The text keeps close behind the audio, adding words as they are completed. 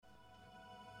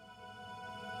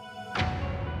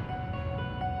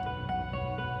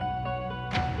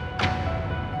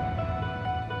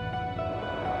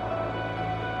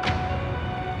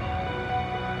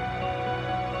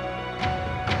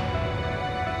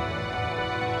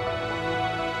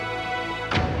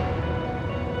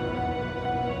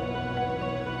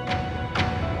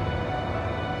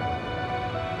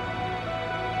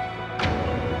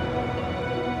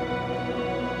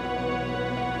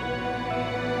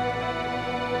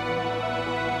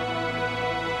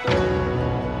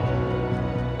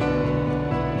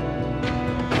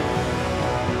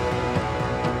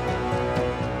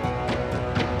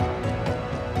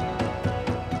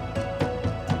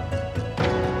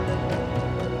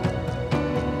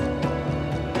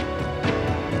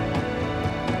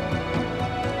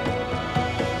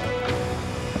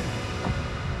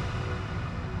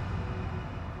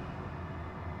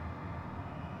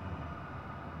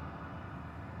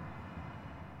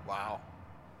Wow.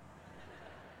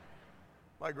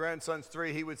 My grandson's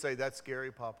 3. He would say, "That's scary,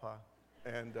 Papa."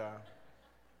 And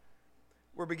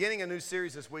we're beginning a new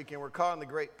series this weekend. We're calling The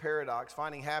Great Paradox,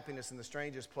 Finding Happiness in the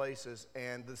Strangest Places.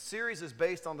 And the series is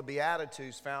based on the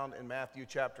Beatitudes found in Matthew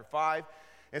chapter 5.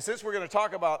 And since we're going to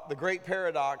talk about the Great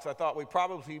Paradox, I thought we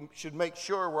probably should make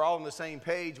sure we're all on the same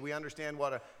page. We understand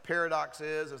what a paradox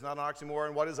is. It's not an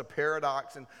oxymoron. What is a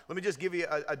paradox? And let me just give you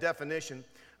a definition.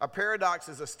 A paradox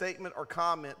is a statement or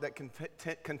comment that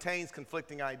contains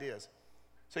conflicting ideas.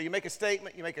 So you make a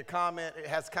statement, you make a comment, it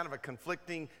has kind of a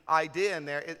conflicting idea in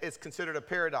there. It's considered a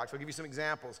paradox. I'll give you some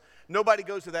examples. Nobody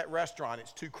goes to that restaurant,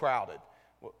 it's too crowded.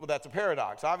 Well, that's a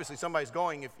paradox. Obviously, somebody's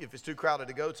going if it's too crowded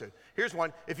to go to. Here's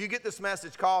one. If you get this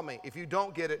message, call me. If you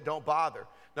don't get it, don't bother.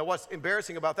 Now, what's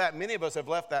embarrassing about that, many of us have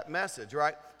left that message,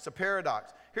 right? It's a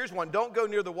paradox. Here's one. Don't go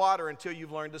near the water until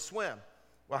you've learned to swim.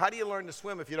 Well, how do you learn to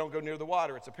swim if you don't go near the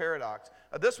water? It's a paradox.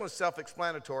 This one's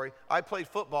self-explanatory. I played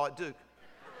football at Duke.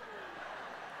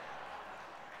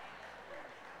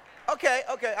 Okay,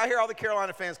 I hear all the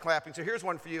Carolina fans clapping, so here's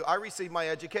one for you. I received my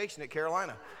education at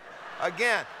Carolina.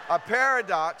 Again, a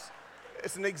paradox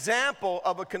is an example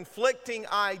of a conflicting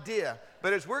idea.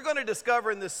 But as we're going to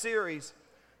discover in this series,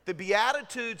 the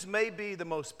Beatitudes may be the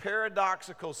most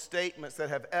paradoxical statements that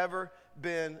have ever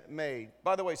been made.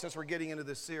 By the way, since we're getting into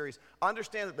this series,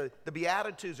 understand that the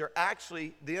Beatitudes are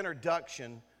actually the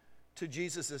introduction to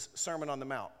Jesus' Sermon on the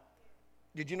Mount.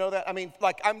 Did you know that? I mean,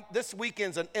 this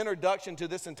weekend's an introduction to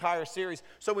this entire series.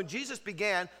 So when Jesus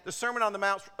began, the Sermon on the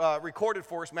Mount recorded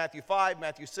for us, Matthew 5,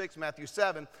 Matthew 6, Matthew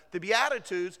 7. The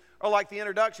Beatitudes are like the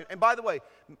introduction. And by the way,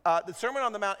 the Sermon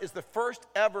on the Mount is the first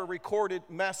ever recorded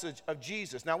message of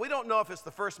Jesus. Now, we don't know if it's the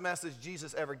first message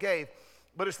Jesus ever gave,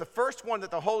 but it's the first one that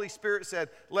the Holy Spirit said,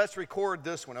 let's record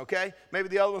this one, okay? Maybe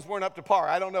the other ones weren't up to par.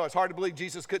 I don't know. It's hard to believe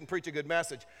Jesus couldn't preach a good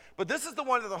message. But this is the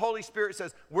one that the Holy Spirit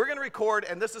says, we're going to record,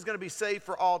 and this is going to be saved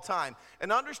for all time.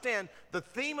 And understand, the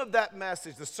theme of that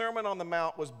message, the Sermon on the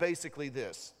Mount, was basically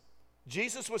this.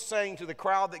 Jesus was saying to the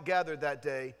crowd that gathered that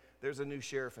day, there's a new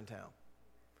sheriff in town.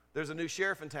 There's a new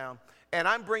sheriff in town, and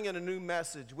I'm bringing a new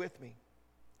message with me.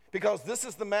 Because this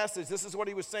is the message. This is what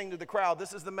he was saying to the crowd.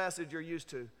 This is the message you're used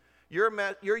to.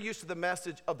 You're used to the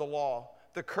message of the law,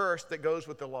 the curse that goes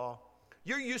with the law.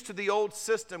 You're used to the old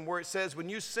system where it says when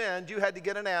you sinned, you had to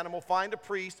get an animal, find a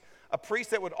priest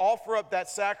that would offer up that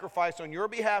sacrifice on your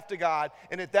behalf to God,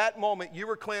 and at that moment you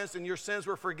were cleansed and your sins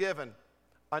were forgiven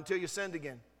until you sinned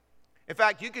again. In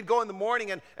fact, you could go in the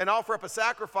morning and offer up a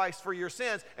sacrifice for your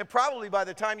sins, and probably by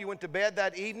the time you went to bed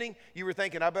that evening, you were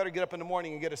thinking, I better get up in the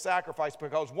morning and get a sacrifice,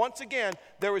 because once again,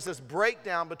 there was this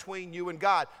breakdown between you and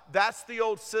God. That's the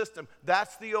old system.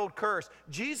 That's the old curse.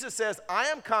 Jesus says, I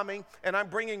am coming, and I'm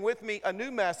bringing with me a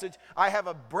new message. I have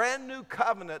a brand new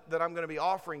covenant that I'm going to be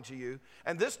offering to you,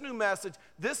 and this new message,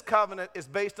 this covenant is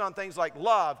based on things like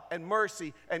love and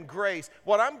mercy and grace.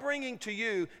 What I'm bringing to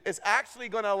you is actually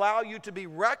going to allow you to be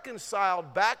reconciled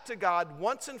back to God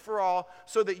once and for all,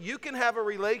 so that you can have a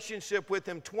relationship with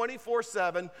Him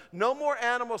 24/7. No more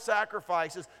animal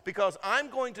sacrifices, because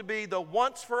I'm going to be the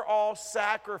once for all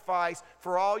sacrifice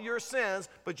for all your sins,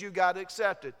 but you got to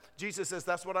accept it. Jesus says,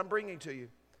 that's what I'm bringing to you.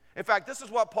 In fact, this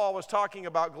is what Paul was talking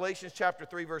about, Galatians chapter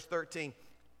 3, verse 13.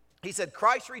 He said,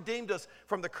 Christ redeemed us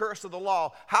from the curse of the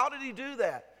law. How did He do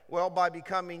that? Well, by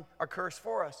becoming a curse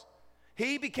for us.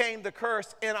 He became the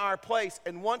curse in our place,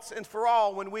 and once and for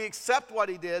all, when we accept what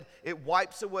He did, it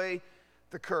wipes away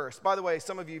the curse. By the way,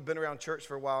 some of you have been around church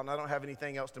for a while, and I don't have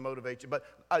anything else to motivate you, but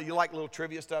you like little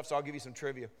trivia stuff, so I'll give you some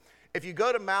trivia. If you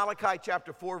go to Malachi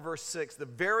chapter 4, verse 6, the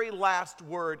very last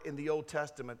word in the Old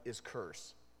Testament is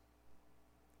curse.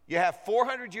 You have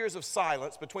 400 years of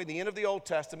silence between the end of the Old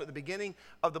Testament, the beginning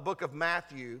of the book of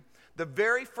Matthew. The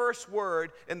very first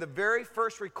word in the very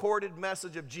first recorded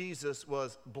message of Jesus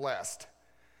was blessed.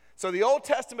 So the Old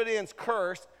Testament ends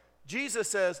cursed. Jesus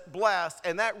says blessed,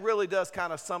 and that really does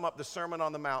kind of sum up the Sermon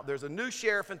on the Mount. There's a new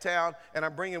sheriff in town, and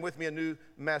I'm bringing with me a new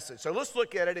message. So let's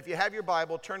look at it. If you have your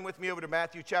Bible, turn with me over to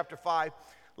Matthew chapter 5.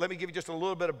 Let me give you just a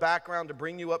little bit of background to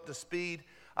bring you up to speed.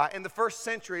 In the first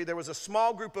century, there was a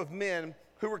small group of men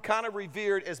who were kind of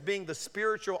revered as being the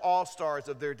spiritual all-stars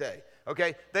of their day,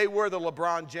 okay? They were the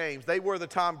LeBron James. They were the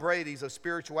Tom Bradys of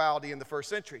spirituality in the first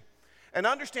century. And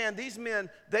understand, these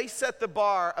men, they set the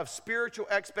bar of spiritual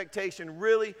expectation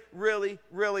really, really,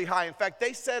 really high. In fact,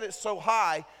 they set it so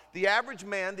high, the average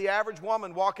man, the average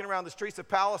woman walking around the streets of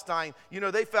Palestine,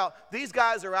 they felt, these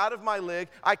guys are out of my league.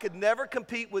 I could never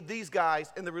compete with these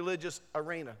guys in the religious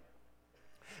arena.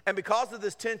 And because of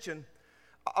this tension,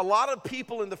 a lot of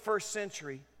people in the first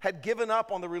century had given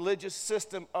up on the religious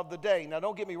system of the day. Now,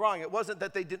 don't get me wrong. It wasn't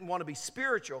that they didn't want to be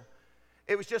spiritual.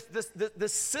 It was just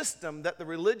this system that the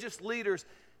religious leaders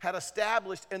had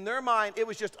established. In their mind, it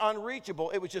was just unreachable.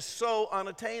 It was just so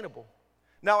unattainable.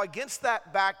 Now, against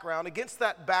that background, against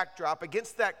that backdrop,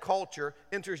 against that culture,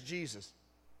 enters Jesus.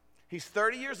 He's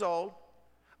 30 years old.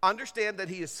 Understand that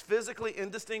he is physically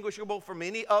indistinguishable from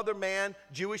any other man,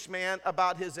 Jewish man,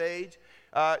 about his age.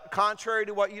 Contrary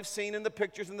to what you've seen in the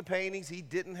pictures and the paintings, he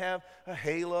didn't have a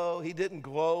halo. He didn't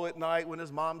glow at night when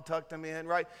his mom tucked him in,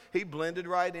 right? He blended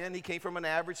right in. He came from an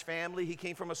average family. He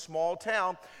came from a small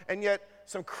town. And yet,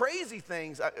 some crazy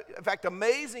things, in fact,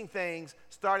 amazing things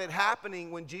started happening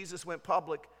when Jesus went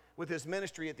public with his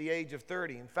ministry at the age of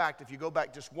 30. In fact, if you go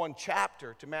back just one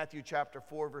chapter to Matthew chapter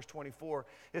 4, verse 24,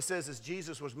 it says as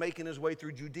Jesus was making his way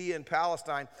through Judea and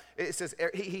Palestine, it says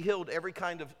he healed every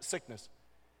kind of sickness.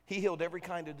 He healed every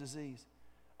kind of disease.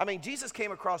 I mean, Jesus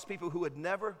came across people who had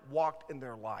never walked in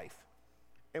their life.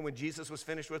 And when Jesus was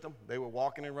finished with them, they were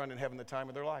walking and running, having the time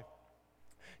of their life.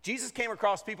 Jesus came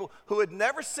across people who had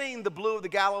never seen the blue of the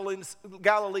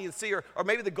Galilean Sea or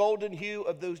maybe the golden hue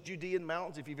of those Judean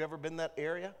mountains, if you've ever been in that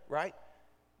area, right?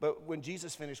 But when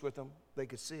Jesus finished with them, they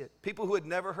could see it. People who had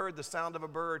never heard the sound of a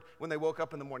bird when they woke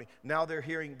up in the morning, now they're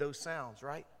hearing those sounds,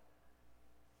 right?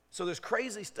 So there's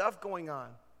crazy stuff going on.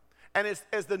 And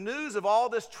as the news of all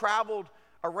this traveled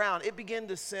around, it began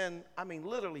to send,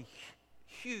 literally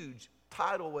huge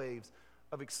tidal waves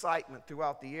of excitement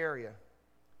throughout the area.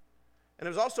 And it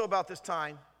was also about this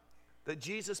time that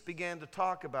Jesus began to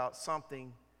talk about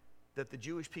something that the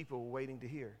Jewish people were waiting to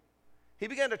hear. He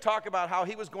began to talk about how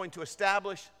he was going to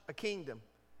establish a kingdom.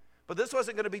 But this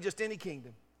wasn't going to be just any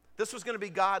kingdom. This was going to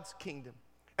be God's kingdom.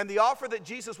 And the offer that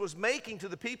Jesus was making to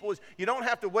the people is you don't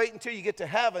have to wait until you get to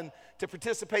heaven to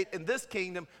participate in this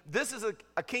kingdom. This is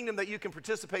a kingdom that you can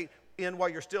participate in while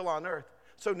you're still on earth.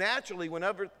 So naturally,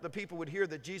 whenever the people would hear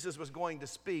that Jesus was going to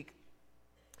speak,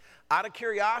 out of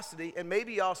curiosity, and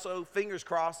maybe also, fingers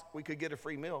crossed, we could get a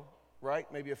free meal, right?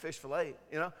 Maybe a fish fillet,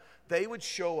 they would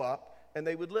show up and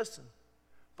they would listen.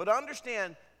 But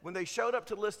understand, when they showed up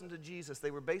to listen to Jesus, they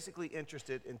were basically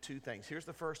interested in two things. Here's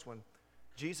the first one.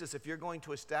 Jesus, if you're going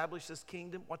to establish this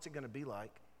kingdom, what's it going to be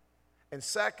like? And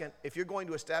second, if you're going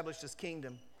to establish this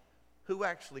kingdom, who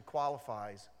actually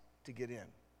qualifies to get in?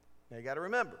 Now you got to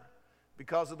remember,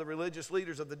 because of the religious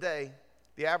leaders of the day,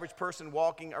 the average person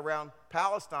walking around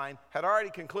Palestine had already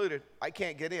concluded, I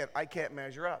can't get in, I can't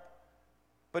measure up.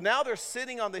 But now they're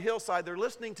sitting on the hillside, they're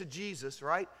listening to Jesus,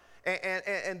 right?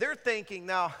 And they're thinking,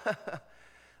 now,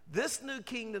 this new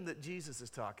kingdom that Jesus is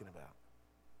talking about,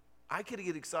 I could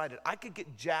get excited, I could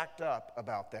get jacked up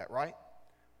about that, right?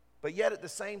 But yet at the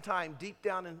same time, deep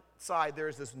down inside,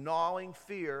 there's this gnawing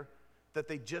fear that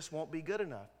they just won't be good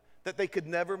enough, that they could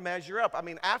never measure up.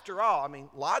 After all,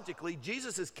 logically,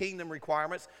 Jesus' kingdom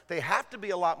requirements, they have to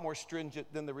be a lot more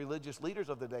stringent than the religious leaders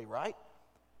of the day, right?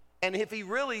 And if he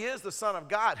really is the Son of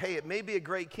God, hey, it may be a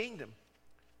great kingdom,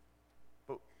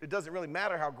 but it doesn't really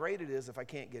matter how great it is if I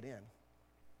can't get in.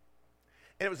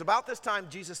 And it was about this time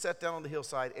Jesus sat down on the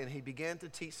hillside and he began to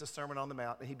teach the Sermon on the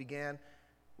Mount, and he began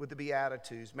with the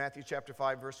Beatitudes. Matthew chapter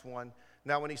 5, verse 1.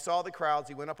 Now when he saw the crowds,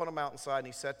 he went up on a mountainside and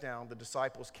he sat down. The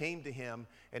disciples came to him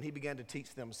and he began to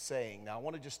teach them, saying. Now I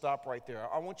want to just stop right there.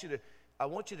 I want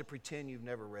you to pretend you've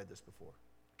never read this before,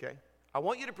 okay? I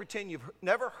want you to pretend you've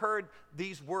never heard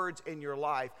these words in your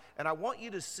life, and I want you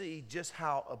to see just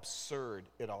how absurd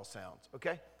it all sounds,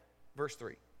 okay? Verse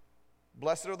 3.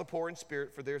 Blessed are the poor in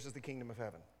spirit, for theirs is the kingdom of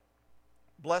heaven.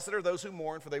 Blessed are those who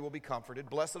mourn, for they will be comforted.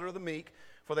 Blessed are the meek,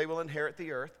 for they will inherit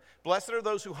the earth. Blessed are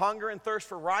those who hunger and thirst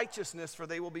for righteousness, for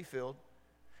they will be filled.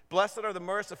 Blessed are the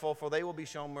merciful, for they will be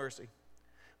shown mercy.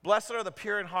 Blessed are the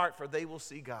pure in heart, for they will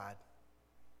see God.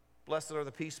 Blessed are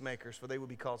the peacemakers, for they will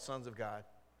be called sons of God.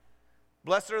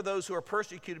 Blessed are those who are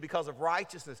persecuted because of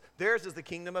righteousness. Theirs is the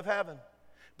kingdom of heaven.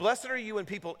 Blessed are you when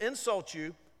people insult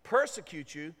you,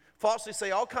 persecute you, falsely say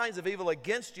all kinds of evil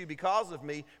against you because of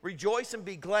me. Rejoice and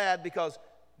be glad, because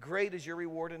great is your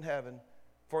reward in heaven.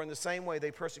 For in the same way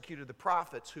they persecuted the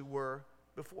prophets who were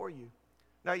before you.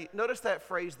 Now, notice that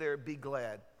phrase there, be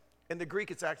glad. In the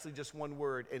Greek, it's actually just one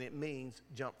word, and it means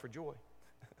jump for joy.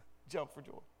 Jump for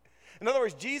joy. In other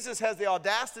words, Jesus has the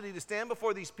audacity to stand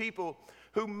before these people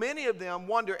who many of them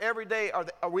wonder every day,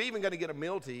 are we even going to get a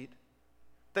meal to eat?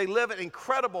 They live in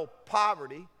incredible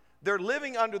poverty. They're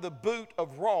living under the boot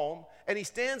of Rome, and he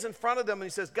stands in front of them and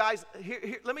he says, guys,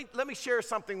 here, let me share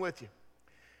something with you.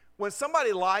 When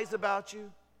somebody lies about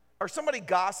you, or somebody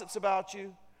gossips about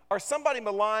you, or somebody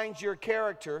maligns your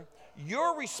character,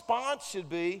 your response should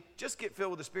be, just get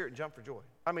filled with the Spirit and jump for joy.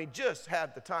 Just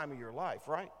have the time of your life,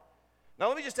 right? Now,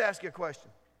 let me just ask you a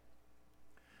question.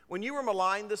 When you were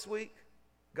maligned this week,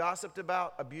 gossiped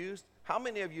about, abused, How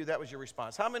many of you, that was your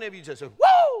response? How many of you just said,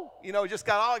 woo, just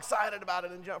got all excited about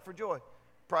it and jumped for joy?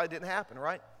 Probably didn't happen,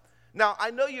 right? Now,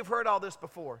 I know you've heard all this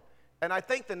before, and I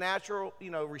think the natural,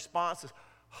 response is,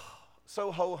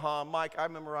 so ho-hum. Mike, I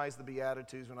memorized the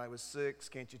Beatitudes when I was 6.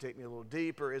 Can't you take me a little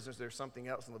deeper? Isn't there something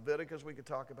else in Leviticus we could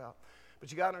talk about?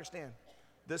 But you got to understand,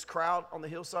 this crowd on the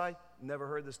hillside never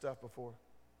heard this stuff before.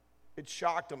 It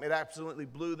shocked them. It absolutely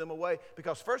blew them away.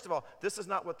 Because first of all, this is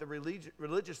not what the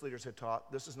religious leaders had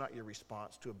taught. This is not your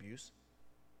response to abuse.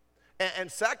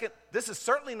 And second, this is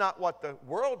certainly not what the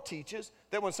world teaches,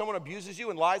 that when someone abuses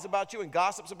you and lies about you and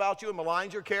gossips about you and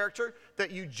maligns your character, that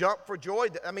you jump for joy.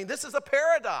 I mean, this is a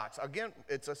paradox. Again,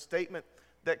 it's a statement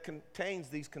that contains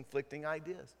these conflicting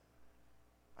ideas.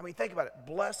 I mean, think about it.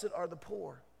 Blessed are the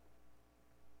poor.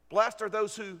 Blessed are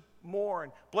those who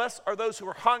mourn. Blessed are those who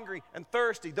are hungry and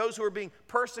thirsty, those who are being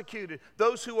persecuted,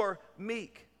 those who are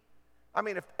meek. I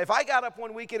mean, if I got up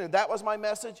one weekend and that was my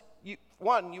message, you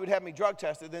would have me drug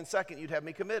tested, then second, you'd have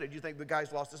me committed. You think the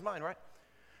guy's lost his mind, right?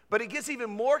 But it gets even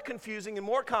more confusing and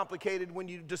more complicated when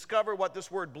you discover what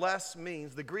this word bless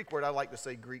means. The Greek word, I like to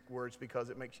say Greek words because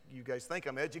it makes you guys think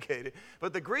I'm educated.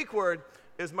 But the Greek word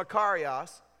is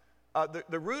makarios.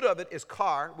 The root of it is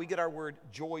kar. We get our word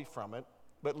joy from it.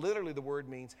 But literally the word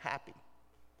means happy.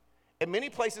 In many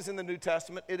places in the New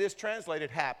Testament, it is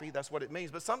translated happy. That's what it means.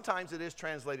 But sometimes it is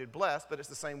translated blessed, but it's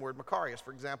the same word, makarios.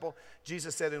 For example,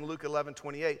 Jesus said in Luke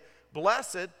 11:28,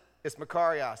 blessed is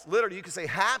makarios. Literally, you can say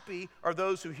happy are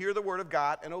those who hear the word of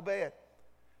God and obey it.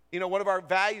 One of our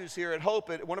values here at Hope,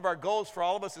 one of our goals for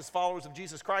all of us as followers of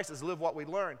Jesus Christ is live what we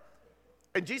learn.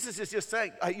 And Jesus is just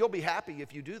saying, you'll be happy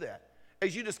if you do that.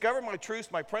 As you discover my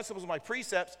truths, my principles, my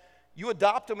precepts, you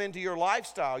adopt them into your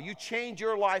lifestyle. You change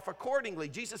your life accordingly.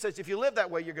 Jesus says if you live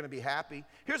that way, you're going to be happy.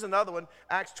 Here's another one,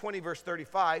 Acts 20, verse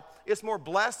 35. It's more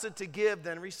blessed to give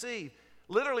than receive.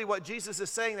 Literally what Jesus is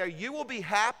saying there, you will be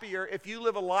happier if you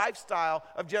live a lifestyle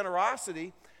of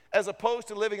generosity as opposed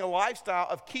to living a lifestyle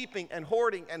of keeping and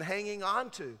hoarding and hanging on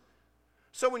to.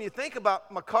 So when you think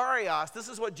about makarios, this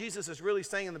is what Jesus is really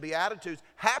saying in the Beatitudes.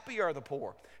 Happy are the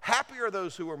poor. Happy are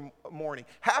those who are mourning.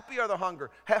 Happy are the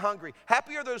hungry.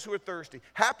 Happy are those who are thirsty.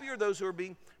 Happy are those who are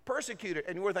being persecuted.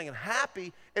 And we're thinking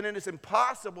happy, and then it's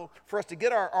impossible for us to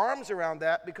get our arms around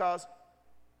that because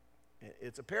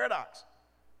it's a paradox.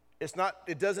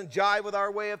 It doesn't jive with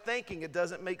our way of thinking. It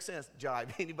doesn't make sense. Jive.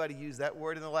 Anybody use that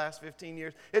word in the last 15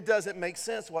 years? It doesn't make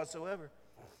sense whatsoever.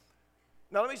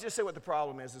 Now, let me just say what the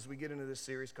problem is as we get into this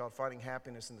series called Finding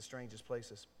Happiness in the Strangest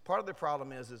Places. Part of the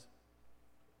problem is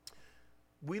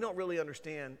we don't really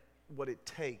understand what it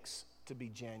takes to be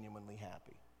genuinely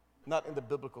happy. Not in the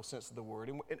biblical sense of the word.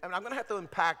 And I'm going to have to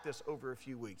unpack this over a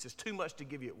few weeks. It's too much to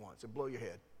give you at once. It'll blow your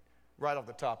head right off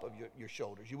the top of your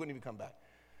shoulders. You wouldn't even come back.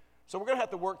 So we're going to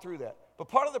have to work through that. But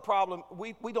part of the problem,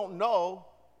 we don't know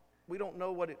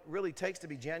what it really takes to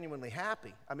be genuinely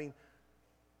happy. I mean,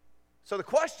 so the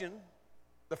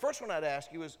first one I'd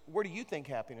ask you is, where do you think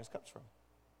happiness comes from?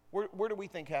 Where do we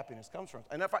think happiness comes from?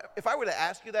 And if I were to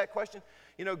ask you that question,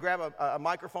 grab a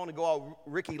microphone and go all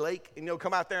Ricky Lake and,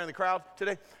 come out there in the crowd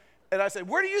today. And I said,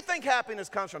 where do you think happiness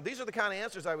comes from? These are the kind of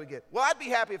answers I would get. Well, I'd be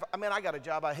happy I got a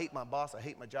job. I hate my boss. I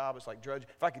hate my job. It's like drudge.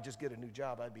 If I could just get a new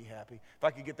job, I'd be happy. If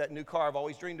I could get that new car I've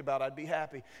always dreamed about, I'd be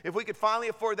happy. If we could finally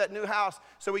afford that new house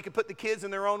so we could put the kids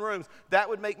in their own rooms, that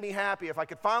would make me happy. If I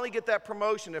could finally get that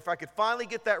promotion, if I could finally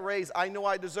get that raise I know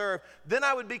I deserve, then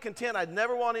I would be content. I'd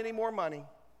never want any more money.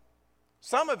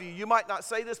 Some of you might not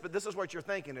say this, but this is what you're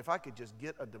thinking. If I could just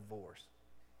get a divorce,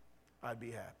 I'd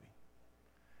be happy.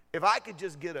 If I could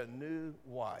just get a new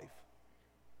wife,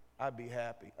 I'd be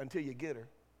happy until you get her.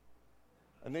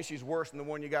 And then she's worse than the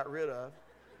one you got rid of.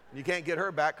 You can't get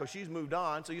her back because she's moved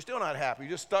on, so you're still not happy.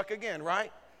 You're just stuck again,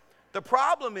 right? The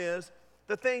problem is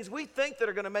the things we think that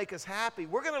are going to make us happy,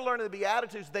 we're going to learn in the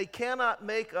Beatitudes, they cannot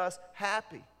make us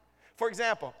happy. For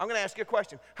example, I'm going to ask you a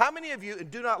question. How many of you,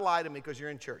 and do not lie to me because you're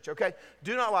in church, okay?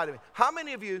 Do not lie to me. How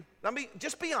many of you,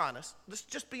 just be honest.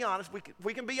 Just be honest.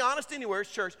 We can be honest anywhere. It's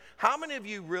church. How many of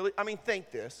you really, think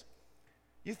this.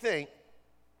 You think,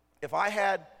 if I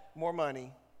had more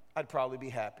money, I'd probably be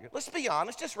happier. Let's be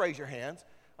honest. Just raise your hands.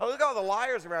 Oh, look at all the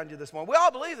liars around you this morning. We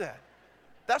all believe that.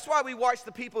 That's why we watch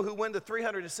the people who win the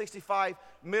 $365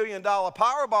 million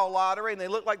Powerball lottery and they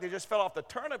look like they just fell off the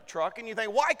turnip truck, and you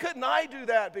think, why couldn't I do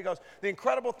that? Because the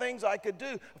incredible things I could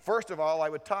do. First of all, I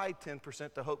would tithe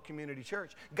 10% to Hope Community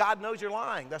Church. God knows you're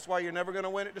lying. That's why you're never going to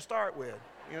win it to start with,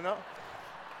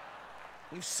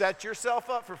 You set yourself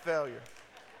up for failure.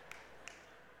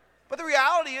 But the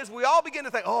reality is we all begin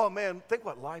to think, oh, man, think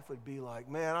what life would be like.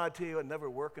 Man, I tell you, I'd never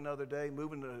work another day,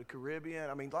 moving to the Caribbean.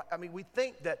 We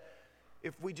think that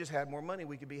if we just had more money,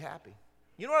 we could be happy.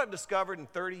 You know what I've discovered in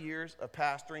 30 years of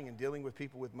pastoring and dealing with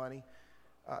people with money?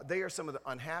 They are some of the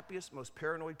unhappiest, most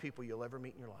paranoid people you'll ever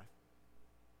meet in your life.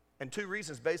 And two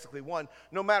reasons, basically. One,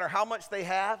 no matter how much they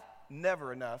have,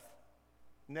 never enough.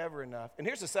 Never enough. And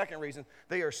here's the second reason.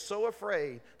 They are so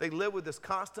afraid. They live with this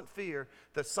constant fear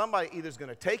that somebody either is going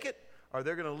to take it or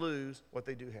they're going to lose what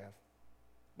they do have.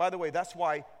 By the way, that's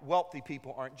why wealthy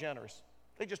people aren't generous.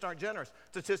 They just aren't generous.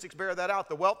 Statistics bear that out.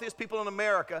 The wealthiest people in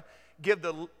America give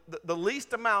the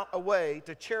least amount away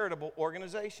to charitable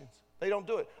organizations. They don't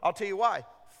do it. I'll tell you why.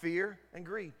 Fear and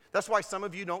greed. That's why some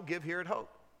of you don't give here at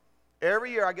Hope.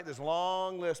 Every year I get this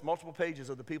long list, multiple pages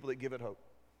of the people that give at Hope.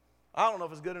 I don't know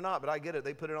if it's good or not, but I get it.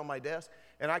 They put it on my desk,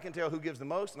 and I can tell who gives the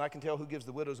most, and I can tell who gives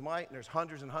the widow's mite, and there's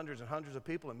hundreds and hundreds and hundreds of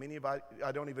people, and many of I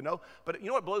don't even know. But you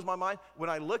know what blows my mind? When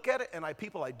I look at it, and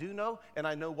people I do know, and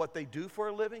I know what they do for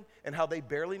a living, and how they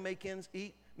barely make ends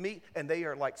meet, and they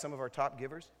are like some of our top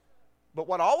givers. But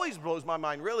what always blows my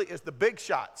mind, really, is the big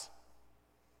shots.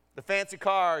 The fancy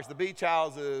cars, the beach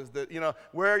houses,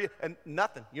 where are you? And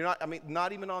nothing.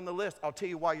 Not even on the list. I'll tell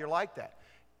you why you're like that.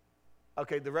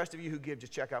 Okay, the rest of you who give,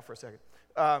 just check out for a second.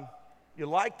 You're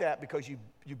like that because you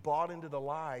bought into the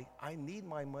lie, I need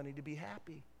my money to be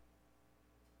happy.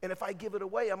 And if I give it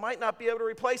away, I might not be able to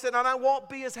replace it, and I won't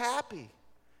be as happy.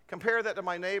 Compare that to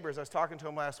my neighbors. I was talking to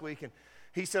him last week, and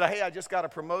he said, hey, I just got a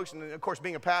promotion. And, of course,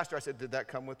 being a pastor, I said, did that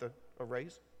come with a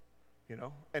raise?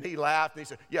 And he laughed, and he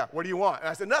said, yeah, what do you want? And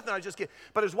I said, nothing, I just get.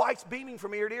 But his wife's beaming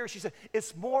from ear to ear. She said,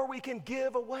 it's more we can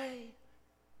give away.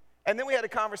 And then we had a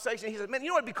conversation. He said, man, you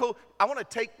know what would be cool? I want to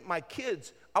take my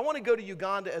kids. I want to go to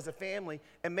Uganda as a family,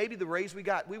 and maybe the raise we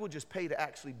got, we will just pay to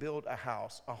actually build a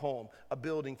house, a home, a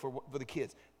building for the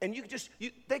kids. And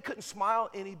they couldn't smile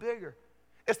any bigger.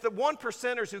 It's the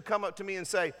 1%ers who come up to me and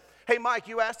say, hey, Mike,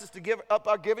 you asked us to give up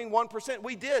our giving 1%.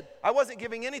 We did. I wasn't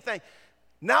giving anything.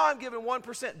 Now I'm giving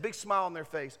 1%, big smile on their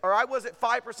face. Or I was at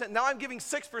 5%, now I'm giving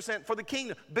 6% for the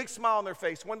kingdom, big smile on their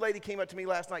face. One lady came up to me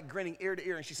last night grinning ear to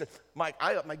ear, and she said, Mike,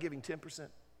 I upped my giving 10%.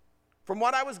 From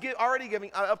what I was already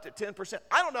giving, I upped it 10%.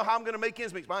 I don't know how I'm going to make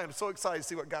ends meet, but I am so excited to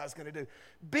see what God's going to do.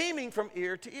 Beaming from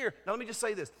ear to ear. Now let me just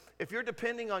say this. If you're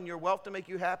depending on your wealth to make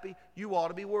you happy, you ought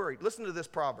to be worried. Listen to this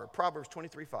proverb, Proverbs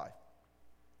 23:5.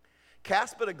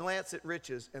 Cast but a glance at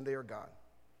riches, and they are gone.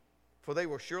 For they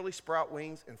will surely sprout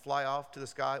wings and fly off to the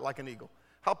sky like an eagle.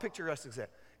 How picturesque is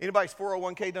that? Anybody's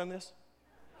 401k done this?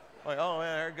 Like, oh,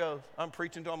 man, there it goes. I'm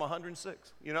preaching till I'm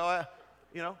 106.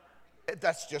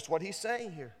 That's just what he's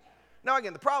saying here. Now,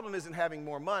 again, the problem isn't having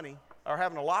more money or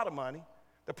having a lot of money.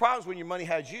 The problem is when your money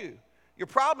has you. Your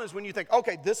problem is when you think,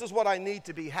 okay, this is what I need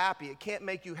to be happy. It can't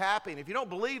make you happy. And if you don't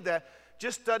believe that,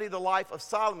 just study the life of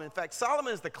Solomon. In fact,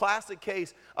 Solomon is the classic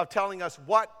case of telling us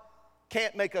what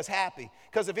can't make us happy.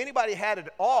 Because if anybody had it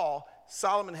all,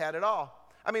 Solomon had it all.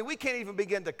 I mean, we can't even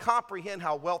begin to comprehend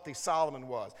how wealthy Solomon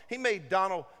was. He made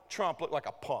Donald Trump look like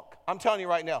a punk. I'm telling you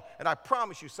right now. And I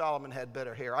promise you Solomon had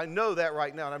better hair. I know that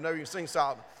right now, and I've never even seen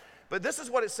Solomon. But this is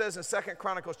what it says in 2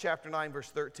 Chronicles chapter 9, verse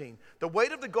 13. The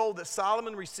weight of the gold that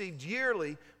Solomon received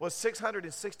yearly was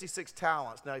 666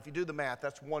 talents. Now, if you do the math,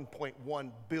 that's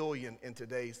 1.1 billion in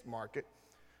today's market,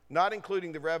 not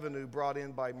including the revenue brought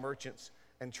in by merchants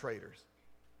and traders.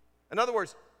 In other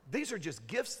words, these are just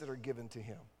gifts that are given to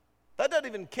him. That doesn't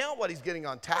even count what he's getting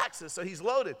on taxes, so he's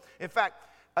loaded. In fact,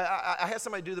 I had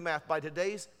somebody do the math. By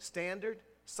today's standard,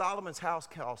 Solomon's house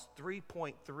cost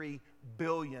 $3.3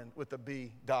 billion with a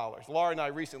B dollars. Laura and I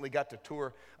recently got to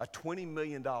tour a $20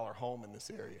 million home in this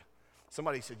area.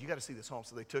 Somebody said, you got to see this home.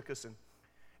 So they took us,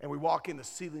 and we walk in, the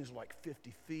ceilings are like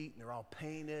 50 feet, and they're all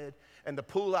painted. And the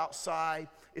pool outside,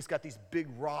 it's got these big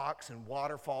rocks and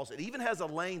waterfalls. It even has a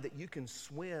lane that you can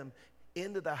swim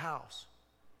into the house.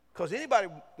 Because anybody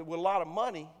with a lot of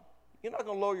money, you're not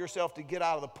going to lower yourself to get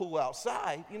out of the pool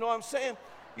outside. You know what I'm saying?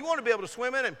 You want to be able to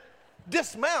swim in and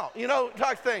dismount,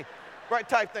 type thing. Right,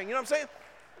 type thing. You know what I'm saying?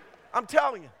 I'm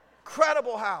telling you,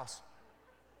 incredible house.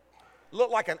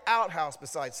 Looked like an outhouse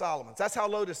beside Solomon's. That's how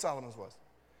loaded Solomon's was.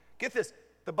 Get this.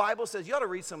 The Bible says, you ought to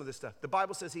read some of this stuff. The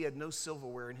Bible says he had no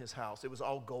silverware in his house. It was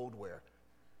all goldware.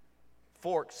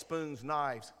 Forks, spoons,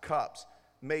 knives, cups,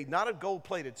 made not of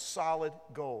gold-plated, solid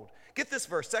gold. Get this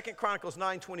verse, 2 Chronicles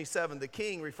 9:27. The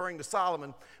king, referring to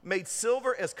Solomon, made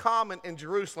silver as common in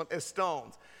Jerusalem as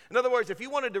stones. In other words, if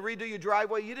you wanted to redo your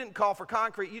driveway, you didn't call for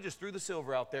concrete. You just threw the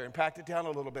silver out there and packed it down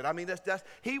a little bit. I mean,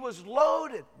 he was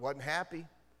loaded. Wasn't happy.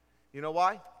 You know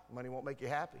why? Money won't make you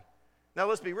happy. Now,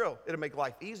 let's be real. It'll make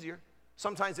life easier.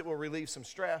 Sometimes it will relieve some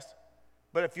stress.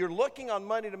 But if you're looking on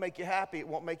money to make you happy, it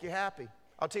won't make you happy.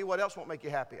 I'll tell you what else won't make you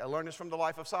happy. I learned this from the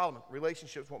life of Solomon.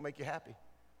 Relationships won't make you happy.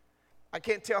 I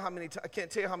can't tell you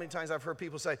how many times I've heard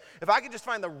people say, if I could just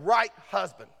find the right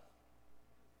husband,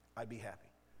 I'd be happy.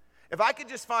 If I could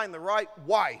just find the right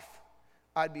wife,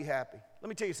 I'd be happy. Let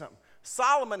me tell you something.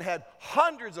 Solomon had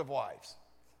hundreds of wives,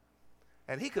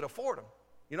 and he could afford them.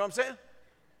 You know what I'm saying?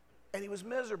 And he was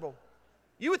miserable.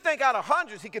 You would think out of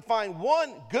hundreds he could find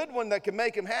one good one that could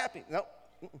make him happy. No.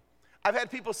 I've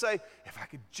had people say, if I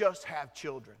could just have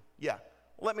children. Yeah,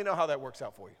 let me know how that works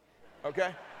out for you,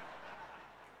 okay?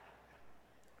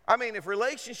 I mean, if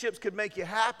relationships could make you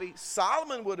happy,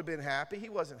 Solomon would have been happy. He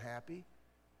wasn't happy.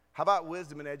 How about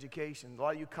wisdom and education? A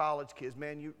lot of you college kids,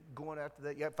 man, you going after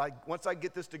that. Yeah, once I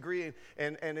get this degree,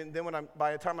 and then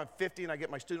by the time I'm 50 and I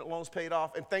get my student loans paid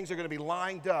off, and things are going to be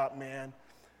lined up, man,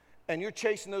 and you're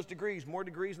chasing those degrees, more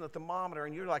degrees than the thermometer,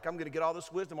 and you're like, I'm going to get all this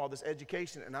wisdom, all this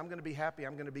education, and I'm going to be happy,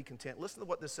 I'm going to be content. Listen to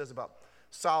what this says about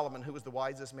Solomon, who was the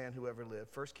wisest man who ever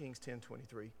lived. 1 Kings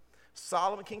 10:23.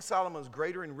 King Solomon was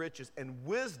greater in riches and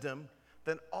wisdom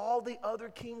than all the other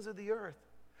kings of the earth.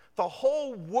 The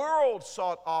whole world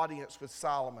sought audience with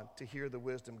Solomon to hear the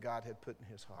wisdom God had put in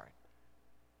his heart.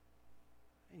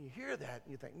 And you hear that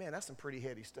and you think, man, that's some pretty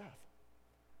heady stuff.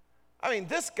 I mean,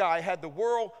 this guy had the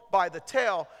world by the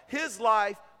tail. His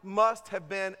life must have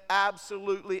been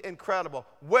absolutely incredible.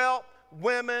 Wealth,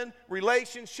 women,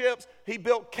 relationships. He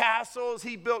built castles.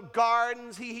 He built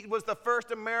gardens. He was the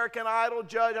first American Idol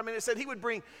judge. I mean, it said he would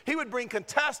bring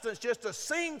contestants just to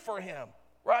sing for him,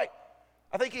 right?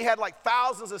 I think he had like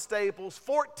thousands of stables,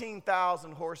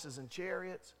 14,000 horses and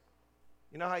chariots.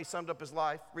 You know how he summed up his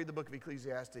life? Read the book of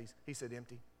Ecclesiastes. He said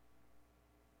empty.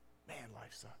 Man,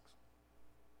 life sucks.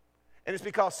 And it's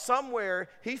because somewhere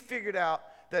he figured out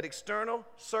that external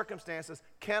circumstances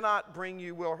cannot bring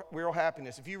you real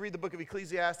happiness. If you read the book of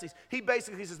Ecclesiastes, he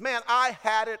basically says, man, I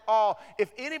had it all.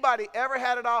 If anybody ever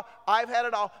had it all, I've had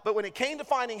it all. But when it came to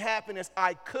finding happiness,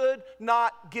 I could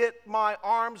not get my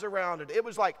arms around it. It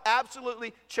was like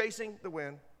absolutely chasing the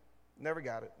wind. Never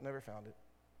got it, never found it.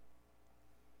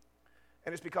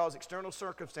 And it's because external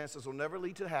circumstances will never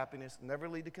lead to happiness, never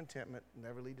lead to contentment,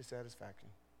 never lead to satisfaction.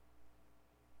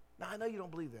 Now, I know you don't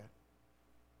believe that.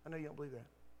 I know you don't believe that.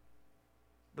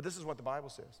 But this is what the Bible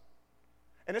says.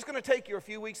 And it's going to take you a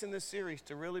few weeks in this series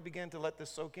to really begin to let this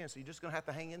soak in. So you're just going to have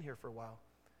to hang in here for a while.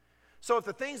 So if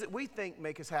the things that we think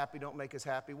make us happy don't make us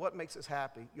happy, what makes us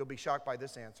happy? You'll be shocked by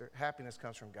this answer. Happiness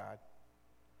comes from God.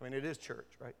 I mean, it is church,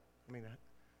 right? I mean that.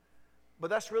 But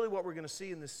that's really what we're going to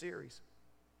see in this series.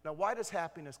 Now, why does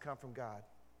happiness come from God?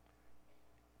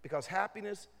 Because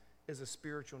happiness is a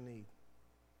spiritual need.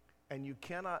 And you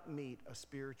cannot meet a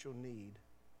spiritual need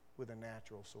with a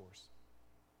natural source.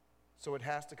 So it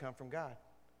has to come from God.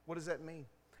 What does that mean?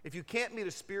 If you can't meet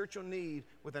a spiritual need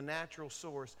with a natural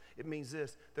source, it means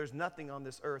this: there's nothing on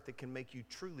this earth that can make you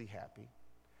truly happy.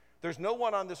 There's no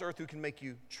one on this earth who can make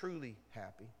you truly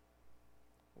happy.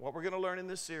 What we're going to learn in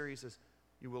this series is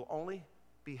you will only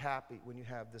be happy when you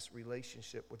have this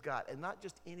relationship with God. And not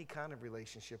just any kind of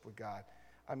relationship with God.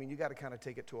 I mean, you got to kind of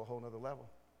take it to a whole nother level.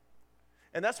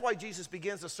 And that's why Jesus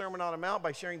begins the Sermon on the Mount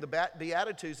by sharing the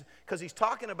Beatitudes, because he's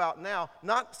talking about now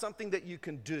not something that you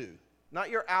can do, not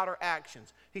your outer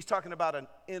actions. He's talking about an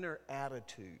inner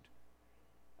attitude.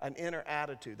 An inner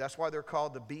attitude. That's why they're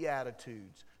called the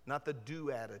Beatitudes, not the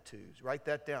do-attitudes. Write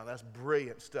that down. That's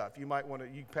brilliant stuff. You might want to,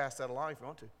 you can pass that along if you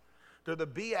want to. They're the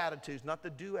Beatitudes, not the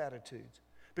do-attitudes.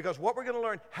 Because what we're going to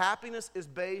learn, happiness is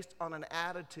based on an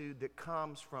attitude that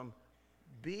comes from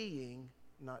being,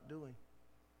 not doing.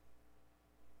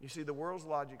 You see, the world's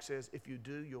logic says if you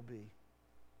do, you'll be.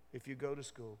 If you go to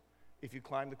school, if you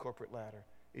climb the corporate ladder,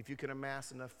 if you can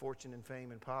amass enough fortune and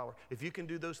fame and power, if you can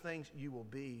do those things, you will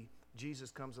be.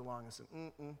 Jesus comes along and says,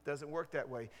 doesn't work that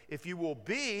way. If you will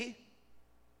be,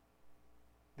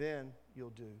 then you'll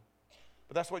do.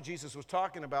 But that's what Jesus was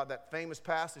talking about, that famous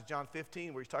passage, John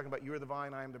 15, where he's talking about, you are the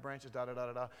vine, I am the branches,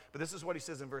 da-da-da-da-da. But this is what he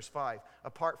says in verse 5.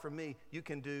 Apart from me, you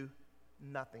can do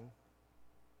nothing.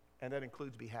 And that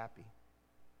includes be happy.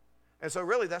 And so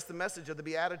really, that's the message of the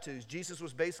Beatitudes. Jesus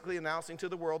was basically announcing to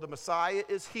the world, the Messiah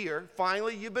is here.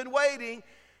 Finally, you've been waiting.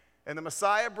 And the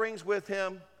Messiah brings with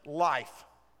him life.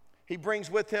 He brings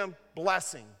with him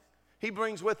blessing. He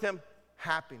brings with him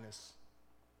happiness.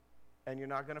 And you're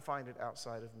not going to find it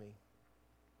outside of me.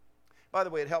 By the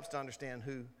way, it helps to understand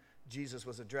who Jesus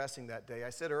was addressing that day. I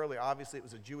said earlier, obviously it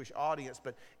was a Jewish audience,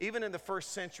 but even in the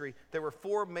first century, there were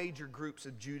four major groups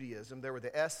of Judaism. There were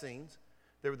the Essenes,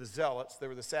 there were the Zealots, there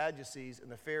were the Sadducees, and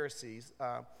the Pharisees.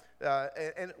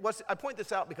 I point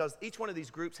this out because each one of these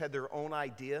groups had their own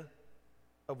idea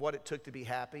of what it took to be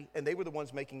happy, and they were the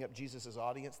ones making up Jesus'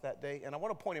 audience that day. And I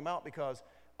want to point them out because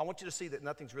I want you to see that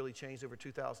nothing's really changed over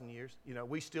 2,000 years. You know,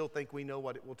 we still think we know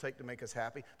what it will take to make us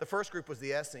happy. The first group was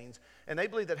the Essenes, and they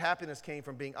believed that happiness came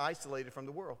from being isolated from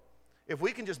the world. if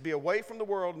we can just be away from the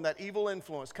world and that evil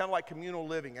influence, kind of like communal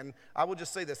living. And I will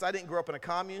just say this, I didn't grow up in a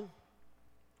commune,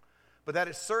 but that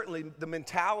is certainly the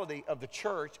mentality of the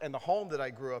church and the home that I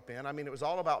grew up in. I mean, it was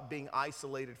all about being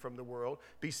isolated from the world,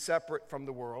 be separate from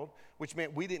the world, which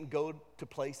meant we didn't go to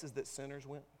places that sinners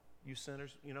went. You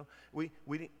sinners, you know. We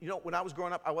didn't, you know, when I was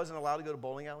growing up, I wasn't allowed to go to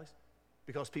bowling alleys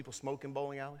because people smoke in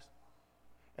bowling alleys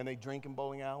and they drink in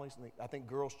bowling alleys. And I think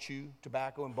girls chew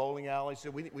tobacco in bowling alleys. So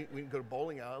we didn't go to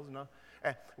bowling alleys. No.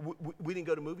 And we didn't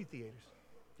go to movie theaters.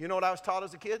 You know what I was taught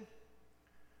as a kid?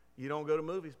 You don't go to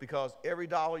movies because every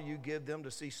dollar you give them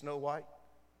to see Snow White,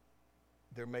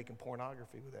 they're making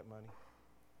pornography with that money.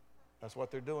 That's what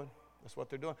they're doing. That's what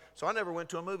they're doing. So I never went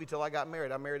to a movie till I got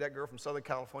married. I married that girl from Southern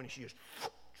California. She just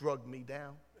drugged me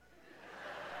down.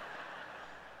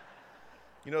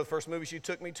 You know the first movie she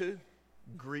took me to?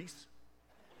 Grease.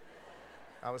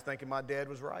 I was thinking my dad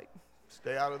was right.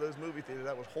 Stay out of those movie theaters.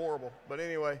 That was horrible. But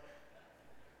anyway,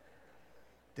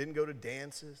 didn't go to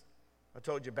dances. I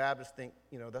told you Baptists think,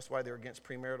 you know, that's why they're against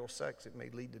premarital sex. It may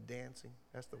lead to dancing.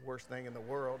 That's the worst thing in the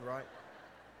world, right?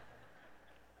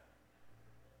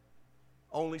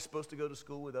 Only supposed to go to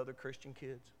school with other Christian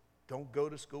kids. Don't go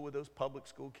to school with those public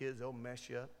school kids. They'll mess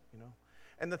you up, you know.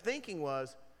 And the thinking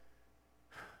was,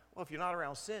 well, if you're not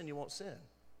around sin, you won't sin,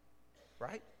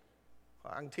 right?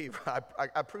 Well, I can tell you,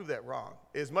 I proved that wrong.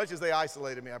 As much as they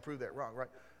isolated me, I proved that wrong, right?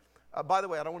 By the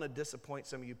way, I don't want to disappoint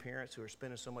some of you parents who are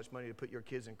spending so much money to put your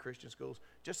kids in Christian schools.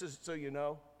 Just as so you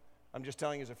know, I'm just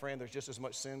telling you as a friend, there's just as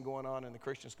much sin going on in the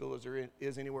Christian school as there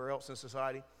is anywhere else in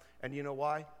society. And you know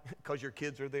why? Because your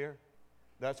kids are there.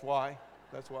 That's why.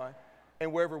 That's why.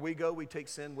 And wherever we go, we take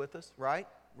sin with us, right?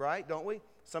 Right? Don't we?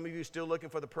 Some of you are still looking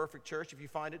for the perfect church. If you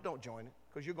find it, don't join it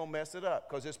because you're going to mess it up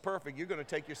because it's perfect. You're going to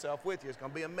take yourself with you. It's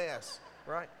going to be a mess,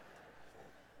 right?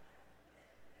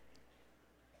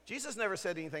 Jesus never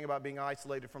said anything about being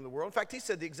isolated from the world. In fact, he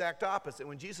said the exact opposite.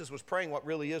 When Jesus was praying what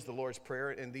really is the Lord's Prayer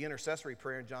and the intercessory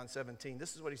prayer in John 17,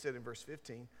 this is what he said in verse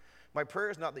 15. My prayer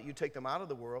is not that you take them out of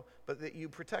the world, but that you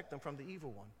protect them from the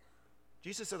evil one.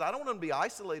 Jesus says, I don't want them to be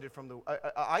isolated from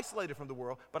the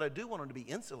world, but I do want them to be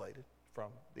insulated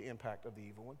from the impact of the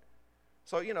evil one.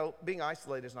 So, you know, being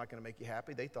isolated is not going to make you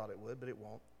happy. They thought it would, but it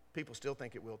won't. People still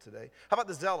think it will today. How about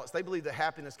the zealots? They believe that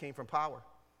happiness came from power.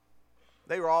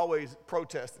 They were always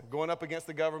protesting, going up against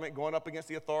the government, going up against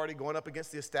the authority, going up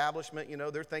against the establishment. You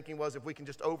know, their thinking was if we can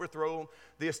just overthrow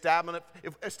the establishment,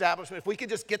 if we can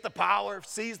just get the power,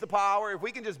 seize the power, if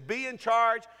we can just be in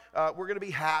charge, we're going to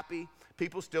be happy.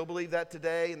 People still believe that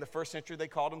today. In the first century, they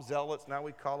called them zealots. Now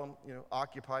we call them, you know,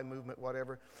 Occupy movement,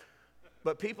 whatever.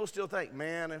 But people still think,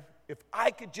 man, if I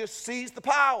could just seize the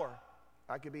power,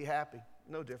 I could be happy.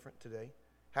 No different today.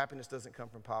 Happiness doesn't come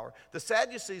from power. The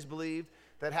Sadducees believed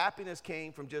that happiness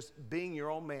came from just being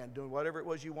your own man, doing whatever it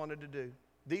was you wanted to do.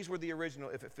 These were the original,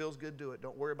 if it feels good, do it.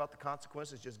 Don't worry about the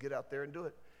consequences, just get out there and do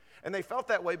it. And they felt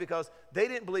that way because they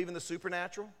didn't believe in the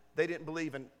supernatural. They didn't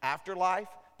believe in afterlife.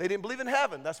 They didn't believe in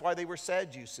heaven. That's why they were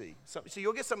Sadducees. So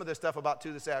you'll get some of this stuff about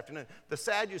too this afternoon. The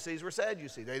Sadducees were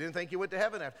Sadducees. They didn't think you went to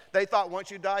heaven after. They thought once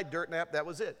you died, dirt nap, that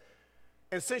was it.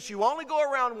 And since you only go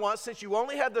around once, since you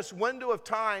only have this window of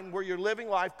time where you're living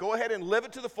life, go ahead and live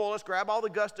it to the fullest. Grab all the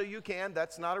gusto you can.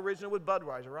 That's not original with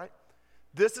Budweiser, right?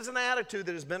 This is an attitude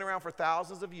that has been around for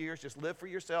thousands of years. Just live for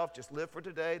yourself. Just live for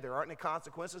today. There aren't any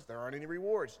consequences. There aren't any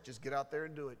rewards. Just get out there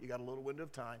and do it. You got a little window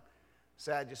of time.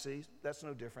 Sadducees, that's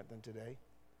no different than today.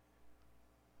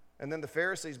 And then the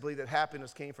Pharisees believed that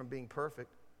happiness came from being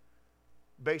perfect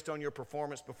based on your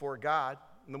performance before God.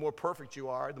 And the more perfect you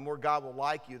are, the more God will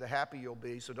like you, the happier you'll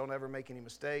be. So don't ever make any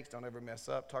mistakes. Don't ever mess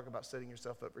up. Talk about setting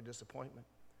yourself up for disappointment.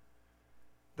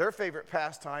 Their favorite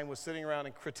pastime was sitting around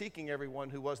and critiquing everyone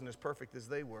who wasn't as perfect as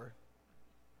they were.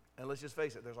 And let's just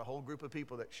face it, there's a whole group of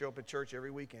people that show up at church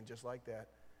every weekend just like that.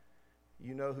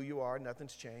 You know who you are.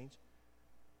 Nothing's changed.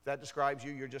 If that describes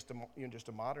you, you're just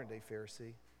a modern-day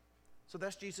Pharisee. So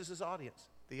that's Jesus' audience.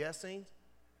 The Essenes,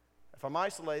 if I'm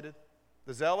isolated.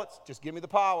 The Zealots, just give me the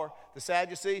power. The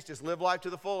Sadducees, just live life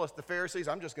to the fullest. The Pharisees,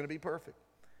 I'm just going to be perfect.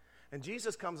 And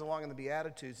Jesus comes along in the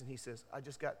Beatitudes and he says, I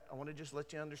want to just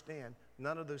let you understand,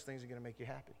 none of those things are going to make you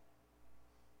happy.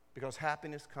 Because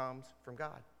happiness comes from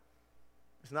God.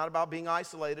 It's not about being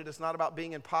isolated. It's not about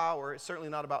being in power. It's certainly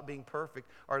not about being perfect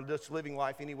or just living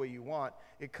life any way you want.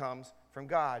 It comes from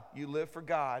God. You live for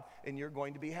God and you're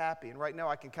going to be happy. And right now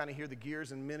I can kind of hear the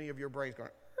gears in many of your brains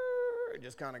going,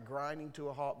 just kind of grinding to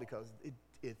a halt because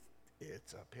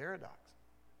it's a paradox.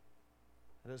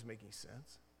 It doesn't make any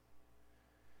sense.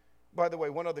 By the way,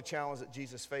 one other challenge that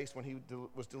Jesus faced when he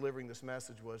was delivering this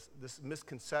message was this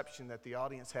misconception that the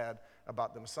audience had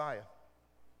about the Messiah.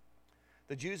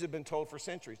 The Jews have been told for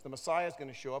centuries, the Messiah is going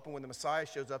to show up, and when the Messiah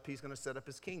shows up, he's going to set up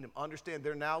his kingdom. Understand,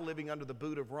 they're now living under the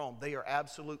boot of Rome. They are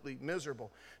absolutely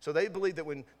miserable. So they believed that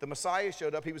when the Messiah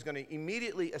showed up, he was going to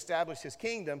immediately establish his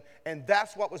kingdom, and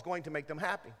that's what was going to make them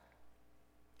happy.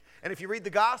 And if you read the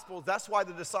Gospels, that's why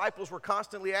the disciples were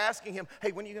constantly asking him,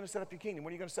 hey, when are you going to set up your kingdom?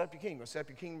 When are you going to set up your kingdom? You're going to set up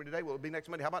your kingdom today? Well, it'll be next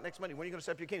Monday. How about next Monday? When are you going to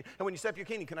set up your kingdom? And when you set up your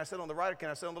kingdom, can I sit on the right or can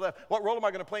I sit on the left? What role am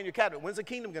I going to play in your cabinet? When's the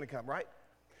kingdom going to come, right?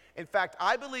 In fact,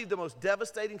 I believe the most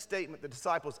devastating statement the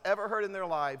disciples ever heard in their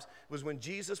lives was when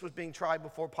Jesus was being tried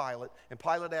before Pilate, and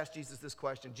Pilate asked Jesus this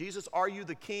question, Jesus, are you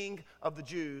the king of the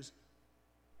Jews?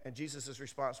 And Jesus'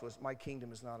 response was, my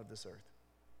kingdom is not of this earth.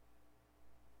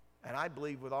 And I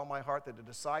believe with all my heart that the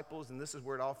disciples, and this is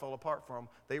where it all fell apart from,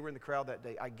 they were in the crowd that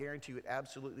day. I guarantee you it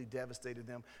absolutely devastated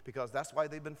them because that's why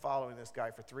they've been following this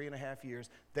guy for 3.5 years.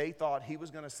 They thought he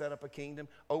was going to set up a kingdom,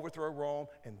 overthrow Rome,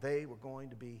 and they were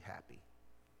going to be happy.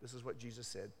 This is what Jesus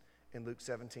said in Luke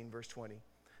 17, verse 20.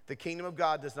 The kingdom of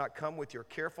God does not come with your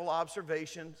careful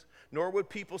observations, nor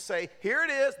would people say, here it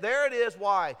is, there it is.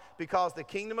 Why? Because the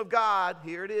kingdom of God,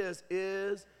 here it is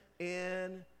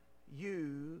in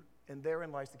you, and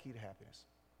therein lies the key to happiness.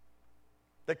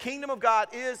 The kingdom of God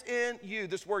is in you.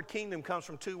 This word kingdom comes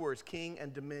from two words, king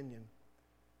and dominion.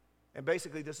 And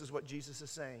basically this is what Jesus is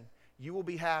saying. You will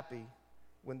be happy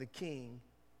when the king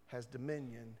has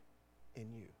dominion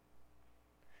in you.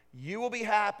 You will be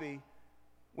happy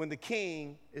when the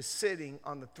king is sitting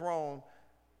on the throne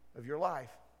of your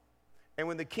life. And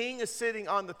when the king is sitting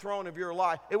on the throne of your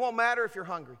life, it won't matter if you're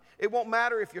hungry. It won't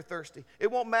matter if you're thirsty.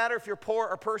 It won't matter if you're poor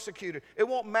or persecuted. It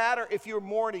won't matter if you're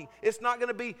mourning. It's not going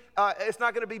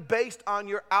to be based on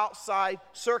your outside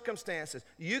circumstances.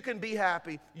 You can be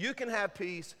happy. You can have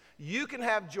peace. You can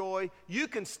have joy. You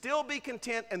can still be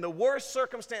content in the worst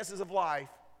circumstances of life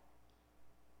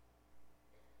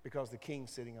because the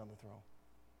king's sitting on the throne.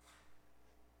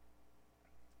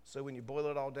 So when you boil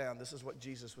it all down, this is what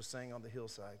Jesus was saying on the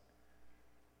hillside.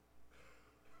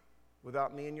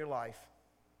 Without me in your life,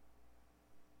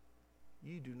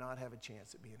 you do not have a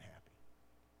chance at being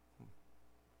happy.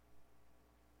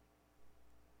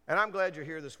 And I'm glad you're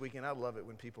here this weekend. I love it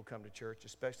when people come to church,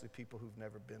 especially people who've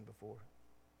never been before.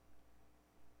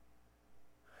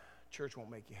 Church won't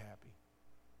make you happy.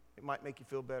 It might make you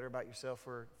feel better about yourself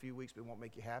for a few weeks, but it won't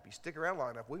make you happy. Stick around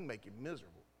long enough, we can make you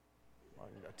miserable. I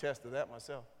can attest to that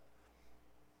myself.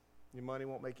 Your money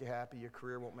won't make you happy. Your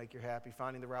career won't make you happy.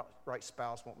 Finding the right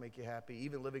spouse won't make you happy.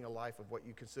 Even living a life of what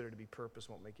you consider to be purpose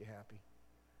won't make you happy.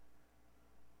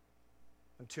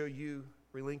 Until you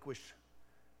relinquish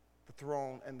the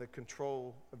throne and the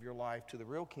control of your life to the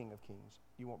real King of Kings,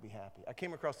 you won't be happy. I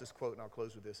came across this quote, and I'll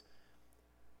close with this.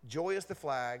 Joy is the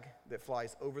flag that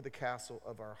flies over the castle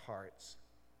of our hearts,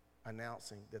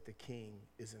 announcing that the King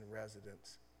is in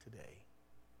residence today.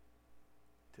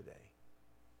 Today.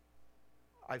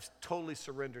 I've totally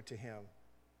surrendered to him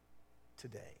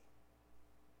today.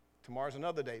 Tomorrow's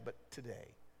another day, but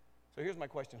today. So here's my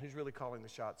question. Who's really calling the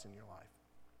shots in your life?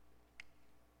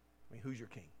 I mean, who's your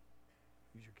king?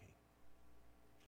 Who's your king?